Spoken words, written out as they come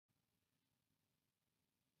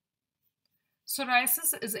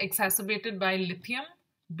Psoriasis is exacerbated by lithium,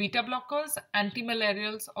 beta blockers,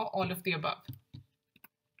 antimalarials, or all of the above.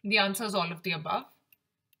 The answer is all of the above.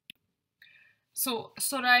 So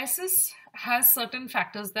psoriasis has certain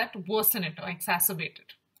factors that worsen it or exacerbate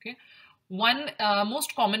it. Okay, one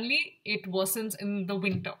most commonly it worsens in the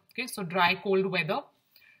winter. Okay, so dry, cold weather,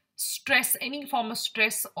 stress, any form of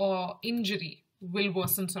stress or injury will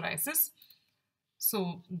worsen psoriasis.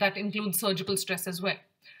 So that includes surgical stress as well.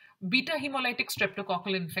 Beta hemolytic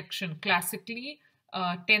streptococcal infection classically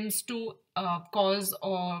tends to cause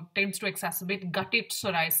or tends to exacerbate gutted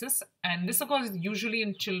psoriasis, and this occurs usually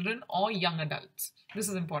in children or young adults. This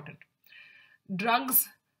is important. Drugs,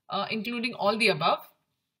 including all the above,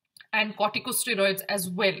 and corticosteroids as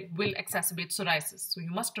well will exacerbate psoriasis. So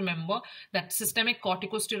you must remember that systemic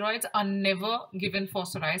corticosteroids are never given for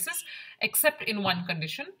psoriasis except in one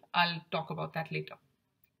condition. I'll talk about that later.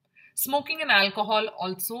 Smoking and alcohol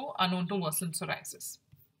also are known to worsen psoriasis.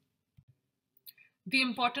 The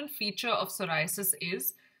important feature of psoriasis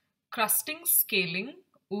is crusting, scaling,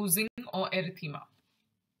 oozing, or erythema.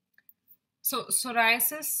 So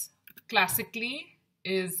psoriasis classically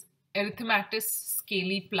is erythematous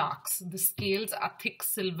scaly plaques. The scales are thick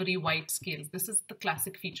silvery white scales. This is the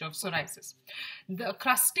classic feature of psoriasis. The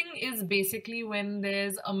crusting is basically when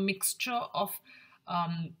there's a mixture of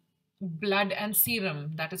blood and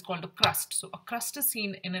serum that is called a crust. So a crust is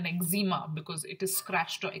seen in an eczema because it is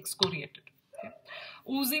scratched or excoriated. Okay.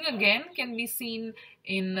 Oozing again can be seen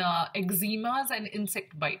in eczemas and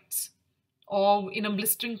insect bites, or in a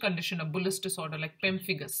blistering condition, a bullous disorder like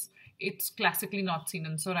pemphigus. It's classically not seen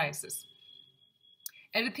in psoriasis.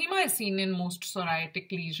 Erythema is seen in most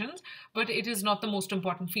psoriatic lesions, but it is not the most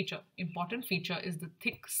important feature. Important feature is the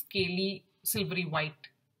thick, scaly, silvery white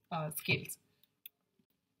scales.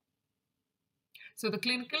 So the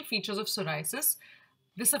clinical features of psoriasis,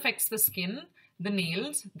 this affects the skin, the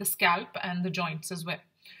nails, the scalp, and the joints as well.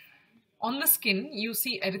 On the skin, you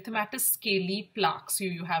see erythematous scaly plaques. So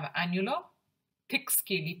you have annular, thick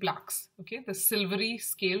scaly plaques. Okay, the silvery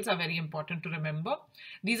scales are very important to remember.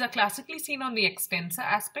 These are classically seen on the extensor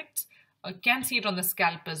aspects. Can see it on the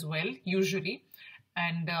scalp as well, usually.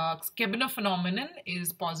 And Kebener phenomenon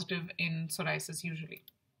is positive in psoriasis usually.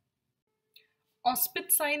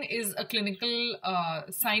 Auspitz sign is a clinical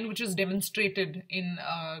sign which is demonstrated in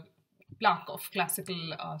plaque of classical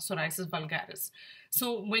psoriasis vulgaris.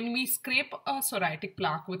 So when we scrape a psoriatic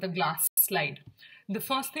plaque with a glass slide, the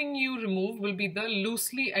first thing you remove will be the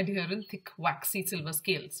loosely adherent thick waxy silver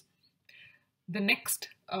scales. The next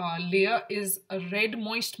layer is a red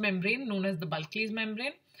moist membrane known as the Bulkley's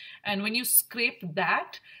membrane. And when you scrape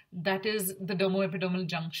that, that is the dermoepidermal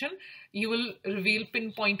junction, you will reveal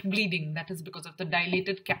pinpoint bleeding. That is because of the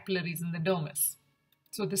dilated capillaries in the dermis.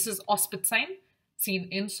 So this is Auspitz sign seen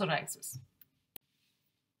in psoriasis.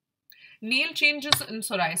 Nail changes in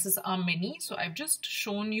psoriasis are many. So I've just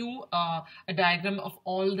shown you a diagram of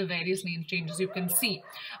all the various nail changes you can see.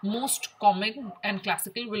 Most common and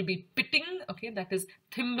classical will be pitting. Okay, that is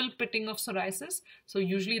thimble pitting of psoriasis. So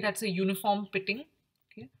usually that's a uniform pitting.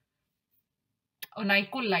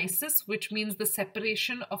 Onycholysis, which means the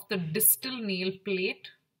separation of the distal nail plate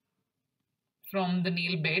from the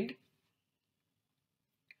nail bed.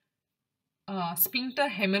 Sphincter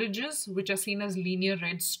hemorrhages, which are seen as linear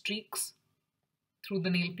red streaks through the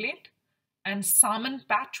nail plate. And salmon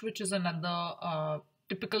patch, which is another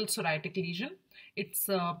typical psoriatic lesion. It's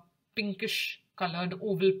a pinkish colored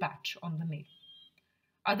oval patch on the nail.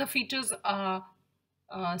 Other features are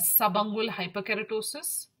subungual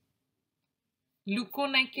hyperkeratosis,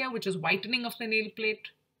 leukonychia, which is whitening of the nail plate,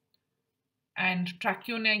 and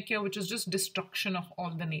tracheonychia, which is just destruction of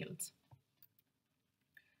all the nails.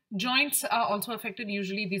 Joints are also affected.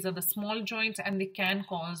 Usually these are the small joints and they can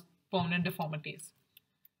cause permanent deformities.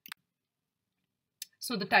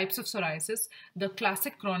 So the types of psoriasis, the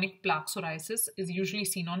classic chronic plaque psoriasis is usually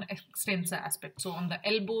seen on extensor aspect. So on the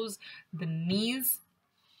elbows, the knees,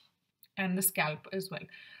 and the scalp as well.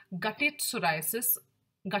 Guttate psoriasis,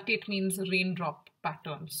 guttate means raindrop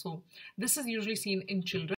pattern. So this is usually seen in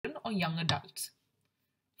children or young adults.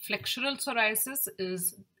 Flexural psoriasis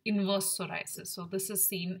is inverse psoriasis. So this is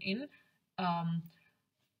seen in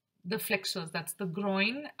the flexors, that's the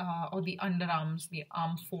groin or the underarms, the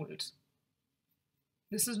arm folds.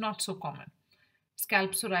 This is not so common.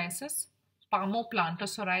 Scalp psoriasis, palmoplantar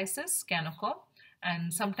psoriasis can occur,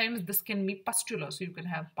 and sometimes this can be pustular. So you can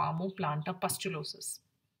have palmoplantar pustulosis.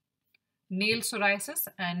 Nail psoriasis,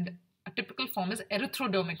 and a typical form is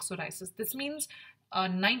erythrodermic psoriasis. This means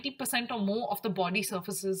 90% or more of the body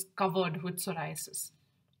surface is covered with psoriasis.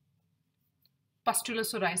 Pustular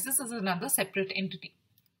psoriasis is another separate entity.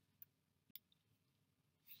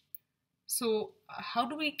 So how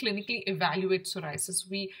do we clinically evaluate psoriasis?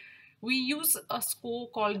 We use a score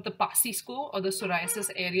called the PASI score, or the Psoriasis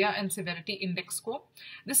Area and Severity Index score.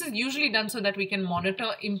 This is usually done so that we can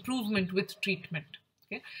monitor improvement with treatment.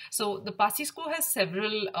 Okay? So the PASI score has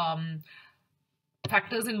several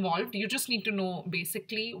factors involved. You just need to know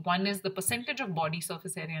basically, one is the percentage of body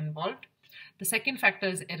surface area involved. The second factor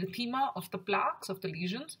is erythema of the plaques, of the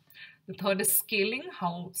lesions. The third is scaling,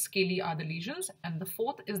 how scaly are the lesions. And the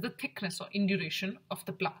fourth is the thickness or induration of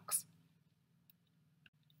the plaques.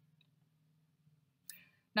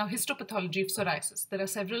 Now, histopathology of psoriasis. There are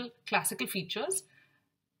several classical features.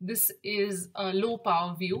 This is a low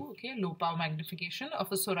power view, okay, low power magnification of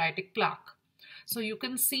a psoriatic plaque. So you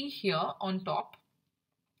can see here on top,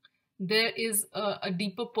 there is a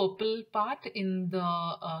deeper purple part in the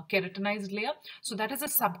keratinized layer. So that is a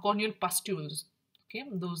subcorneal pustules. Okay,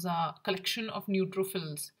 those are collection of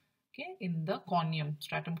neutrophils, okay, in the corneum,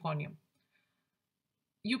 stratum corneum.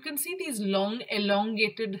 You can see these long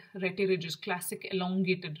elongated rete-ridges, classic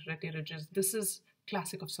elongated rete-ridges. This is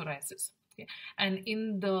classic of psoriasis. Okay? And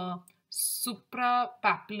in the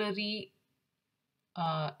suprapapillary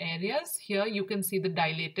areas, here you can see the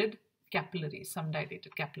dilated capillaries, some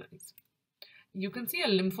dilated capillaries. You can see a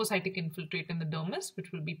lymphocytic infiltrate in the dermis,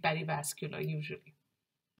 which will be perivascular usually.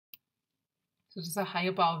 So this is a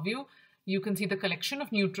higher power view. You can see the collection of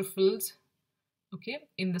neutrophils, okay,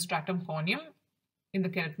 in the stratum corneum, in the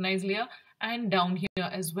keratinized layer, and down here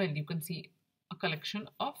as well you can see a collection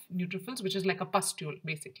of neutrophils, which is like a pustule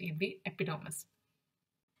basically in the epidermis.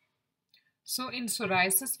 So in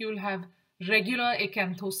psoriasis you will have regular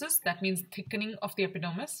acanthosis, that means thickening of the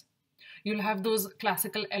epidermis. You'll have those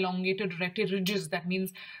classical elongated rete-ridges, that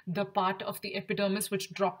means the part of the epidermis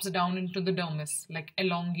which drops down into the dermis, like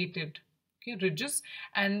elongated, okay, ridges,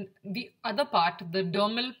 and the other part, the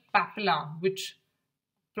dermal papilla, which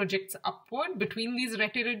projects upward between these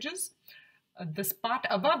rete-ridges. This part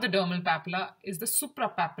above the dermal papilla is the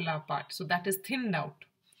suprapapillar part, so that is thinned out.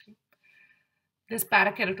 Okay. There's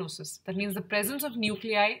parakeratosis, that means the presence of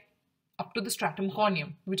nuclei up to the stratum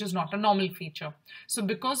corneum, which is not a normal feature. So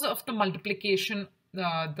because of the multiplication,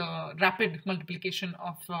 the rapid multiplication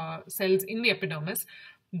of cells in the epidermis,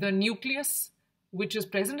 the nucleus which is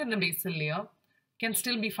present in the basal layer can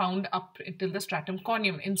still be found up until the stratum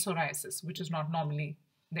corneum in psoriasis, which is not normally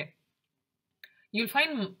there. You'll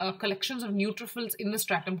find collections of neutrophils in the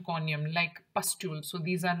stratum corneum like pustules. So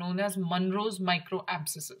these are known as Monro's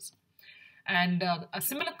microabscesses. And a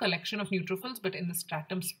similar collection of neutrophils, but in the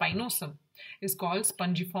stratum spinosum, is called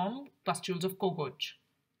spongiform pustules of Kogoch.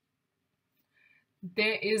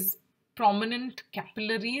 There is prominent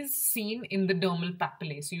capillaries seen in the dermal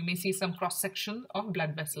papillae. So you may see some cross-section of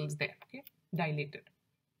blood vessels there, okay, dilated.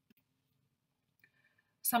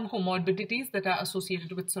 Some comorbidities that are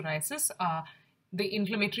associated with psoriasis are the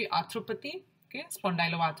inflammatory arthropathy, okay,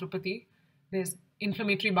 spondyloarthropathy. There's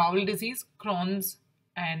inflammatory bowel disease, Crohn's,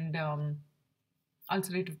 and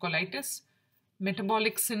ulcerative colitis,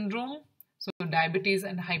 metabolic syndrome. So diabetes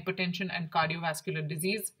and hypertension and cardiovascular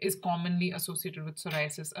disease is commonly associated with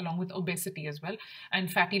psoriasis, along with obesity as well, and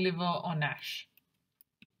fatty liver or NASH.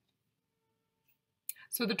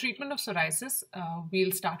 So the treatment of psoriasis,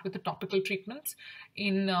 we'll start with the topical treatments.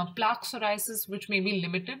 In plaque psoriasis, which may be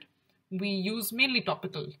limited, we use mainly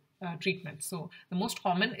topical treatments. So the most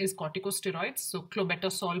common is corticosteroids. So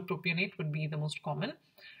clobetasol propionate would be the most common.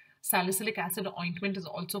 Salicylic acid ointment is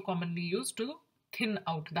also commonly used to thin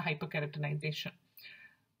out the hyperkeratinization.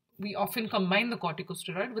 We often combine the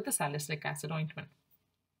corticosteroid with the salicylic acid ointment.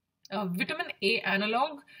 Vitamin A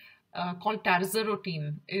analog called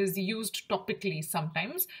tazarotene is used topically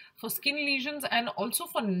sometimes for skin lesions and also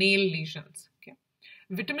for nail lesions. Okay.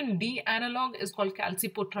 Vitamin D analog is called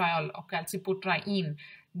calcipotriol or calcipotriene.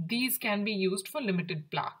 These can be used for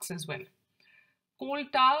limited plaques as well. Coal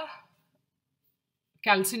tar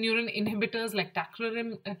calcineurin inhibitors like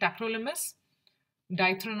tacrolimus,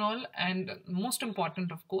 dithronol, and most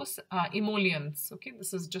important, of course, emollients. Okay,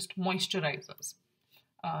 this is just moisturizers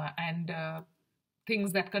and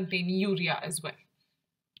things that contain urea as well.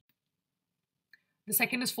 The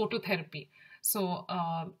second is phototherapy. So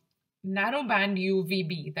narrowband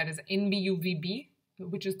UVB, that is NB-UVB,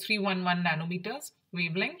 which is 311 nanometers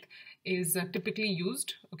wavelength, is typically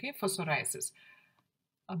used, okay, for psoriasis.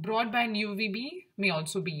 A broadband UVB may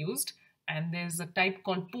also be used, and there's a type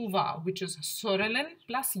called PUVA, which is psoralen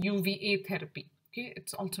plus UVA therapy. Okay,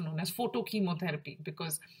 it's also known as photochemotherapy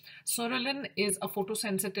because psoralen is a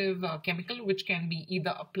photosensitive chemical which can be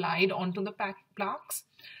either applied onto the plaques,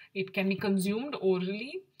 it can be consumed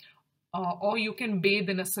orally, or you can bathe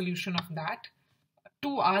in a solution of that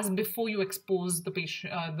 2 hours before you expose the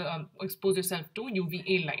patient, expose yourself to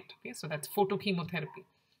UVA light. Okay, so that's photochemotherapy.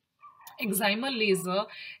 Excimer laser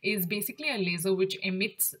is basically a laser which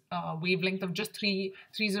emits a wavelength of just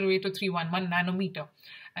 308 or 311 nanometer,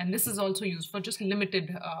 and this is also used for just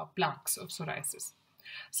limited plaques of psoriasis.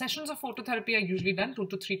 Sessions of phototherapy are usually done 2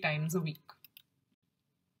 to 3 times a week.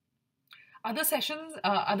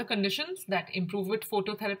 Other conditions that improve with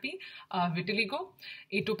phototherapy are vitiligo,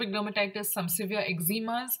 atopic dermatitis, some severe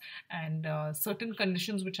eczemas, and certain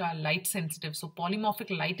conditions which are light sensitive. So polymorphic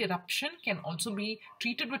light eruption can also be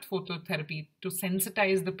treated with phototherapy to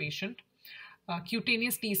sensitize the patient.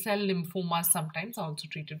 Cutaneous T-cell lymphomas sometimes are also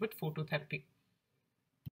treated with phototherapy.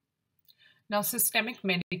 Now, systemic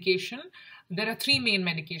medication. There are 3 main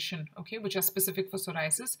medications, okay, which are specific for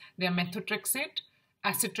psoriasis. They are methotrexate,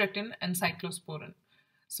 acitretin, and cyclosporin.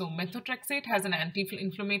 So methotrexate has an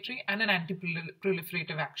anti-inflammatory and an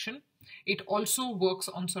anti-proliferative action. It also works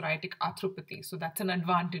on psoriatic arthropathy. So that's an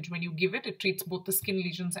advantage. When you give it, it treats both the skin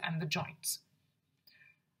lesions and the joints.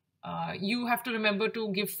 You have to remember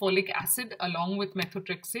to give folic acid along with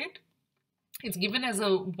methotrexate. It's given as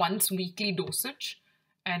a once weekly dosage,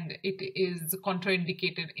 and it is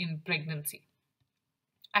contraindicated in pregnancy.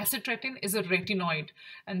 Acitretin is a retinoid,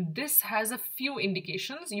 and this has a few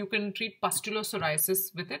indications. You can treat pustular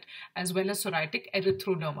psoriasis with it, as well as psoriatic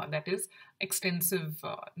erythroderma, that is extensive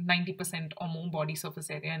 90% or more body surface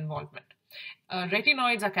area involvement.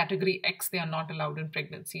 Retinoids are category X. They are not allowed in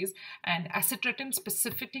pregnancies, and acitretin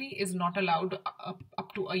specifically is not allowed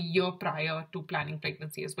up to a year prior to planning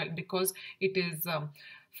pregnancy as well, because it is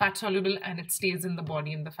fat soluble and it stays in the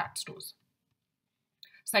body in the fat stores.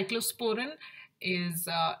 Cyclosporin is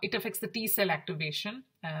it affects the T cell activation,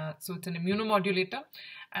 so it's an immunomodulator,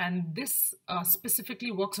 and this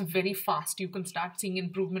specifically works very fast. You can start seeing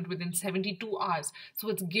improvement within 72 hours. So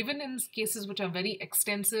it's given in cases which are very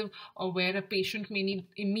extensive or where a patient may need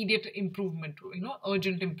immediate improvement,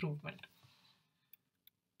 urgent improvement.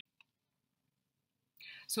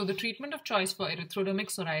 So the treatment of choice for erythrodermic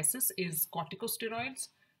psoriasis is corticosteroids,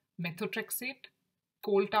 methotrexate,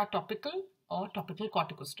 coal tar topical, or topical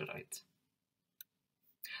corticosteroids.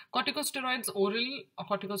 Corticosteroids, oral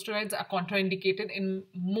corticosteroids are contraindicated in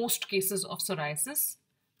most cases of psoriasis.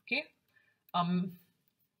 Okay,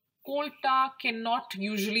 coal tar cannot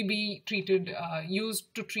usually be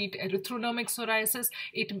used to treat erythrodermic psoriasis.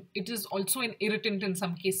 It is also an irritant in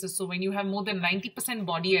some cases. So when you have more than 90%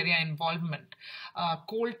 body area involvement,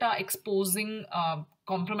 coal tar exposing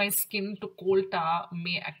compromised skin to coal tar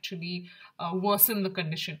may actually worsen the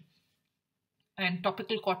condition. And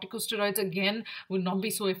topical corticosteroids, again, will not be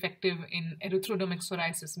so effective in erythrodermic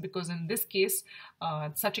psoriasis, because in this case,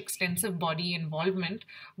 such extensive body involvement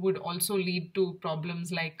would also lead to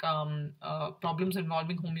problems like problems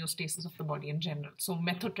involving homeostasis of the body in general. So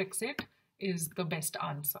methotrexate is the best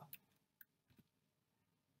answer.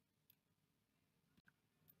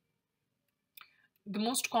 The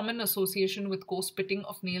most common association with coarse pitting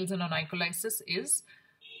of nails and onycholysis is,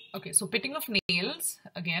 okay, so pitting of nails,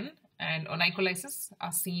 again, and onycholysis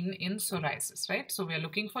are seen in psoriasis, right? So we are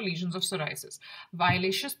looking for lesions of psoriasis.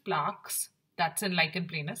 Violaceous plaques, that's in lichen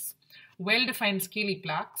planus. Well-defined scaly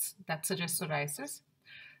plaques, that suggests psoriasis.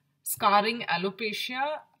 Scarring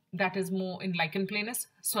alopecia, that is more in lichen planus.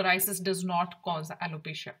 Psoriasis does not cause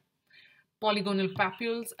alopecia. Polygonal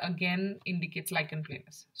papules, again, indicates lichen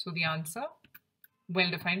planus. So the answer,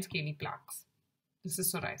 well-defined scaly plaques. This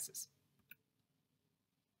is psoriasis.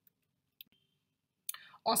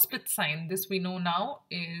 Auspitz sign, this we know now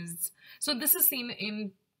is, so this is seen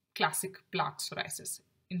in classic plaque psoriasis.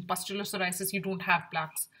 In pustular psoriasis, you don't have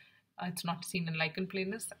plaques. It's not seen in lichen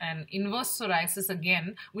planus. And inverse psoriasis,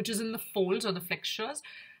 again, which is in the folds or the flexures,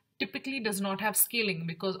 typically does not have scaling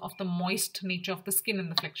because of the moist nature of the skin in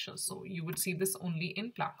the flexures. So you would see this only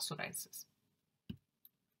in plaque psoriasis.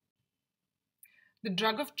 The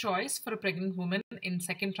drug of choice for a pregnant woman in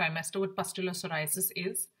second trimester with pustular psoriasis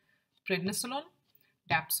is prednisolone,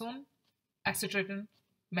 dapsone, acitretin,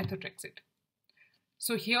 methotrexate.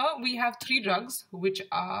 So here we have 3 drugs which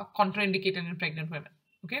are contraindicated in pregnant women.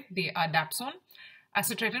 Okay, they are dapsone,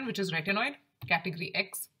 acitretin, which is retinoid, category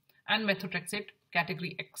X, and methotrexate,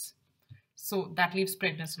 category X. So that leaves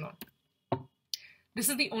prednisolone. This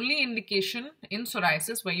is the only indication in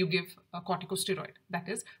psoriasis where you give a corticosteroid, that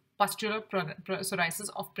is pustular psoriasis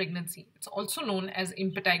of pregnancy. It's also known as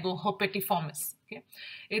impetigo herpetiformis. Okay?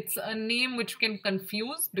 It's a name which can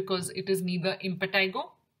confuse because it is neither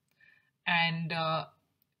impetigo and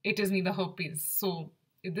it is neither herpes. So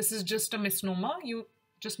this is just a misnomer. You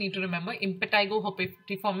just need to remember impetigo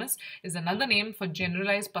herpetiformis is another name for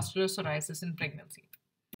generalized pustular psoriasis in pregnancy.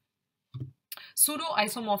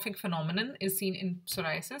 Pseudo-isomorphic phenomenon is seen in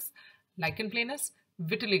psoriasis, lichen planus,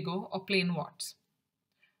 vitiligo, or plain warts.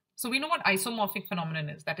 So we know what isomorphic phenomenon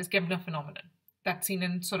is. That is Kebner phenomenon. That's seen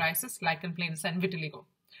in psoriasis, lichen planus, and vitiligo.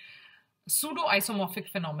 Pseudo-isomorphic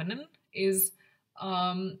phenomenon is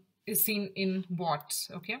seen in warts.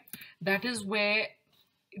 Okay, that is where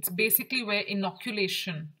it's basically where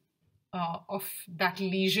inoculation of that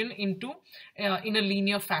lesion into in a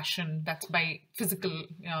linear fashion, that's by physical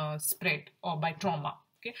spread or by trauma.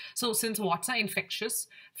 Okay, so since warts are infectious,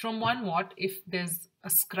 from one wart, if there's a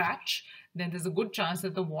scratch, then there's a good chance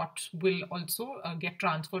that the wart will also get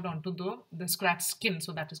transferred onto the scratch skin.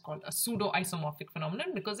 So that is called a pseudo-isomorphic phenomenon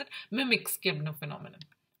because it mimics Kebner phenomenon,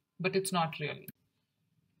 but it's not really.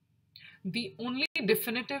 The only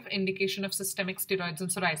definitive indication of systemic steroids in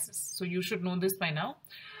psoriasis, so you should know this by now,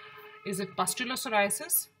 is it pustular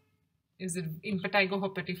psoriasis, is it impetigo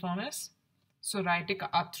herpetiformis, psoriatic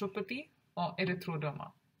arthropathy, or erythroderma?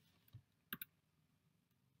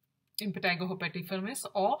 Impetigo herpetiformis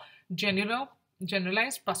or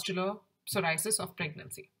generalized pustular psoriasis of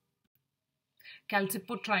pregnancy.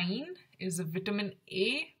 Calcipotriene is a vitamin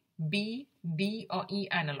A, B, D, or E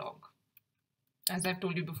analog. As I've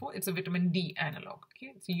told you before, it's a vitamin D analog.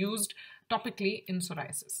 Okay? It's used topically in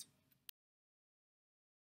psoriasis.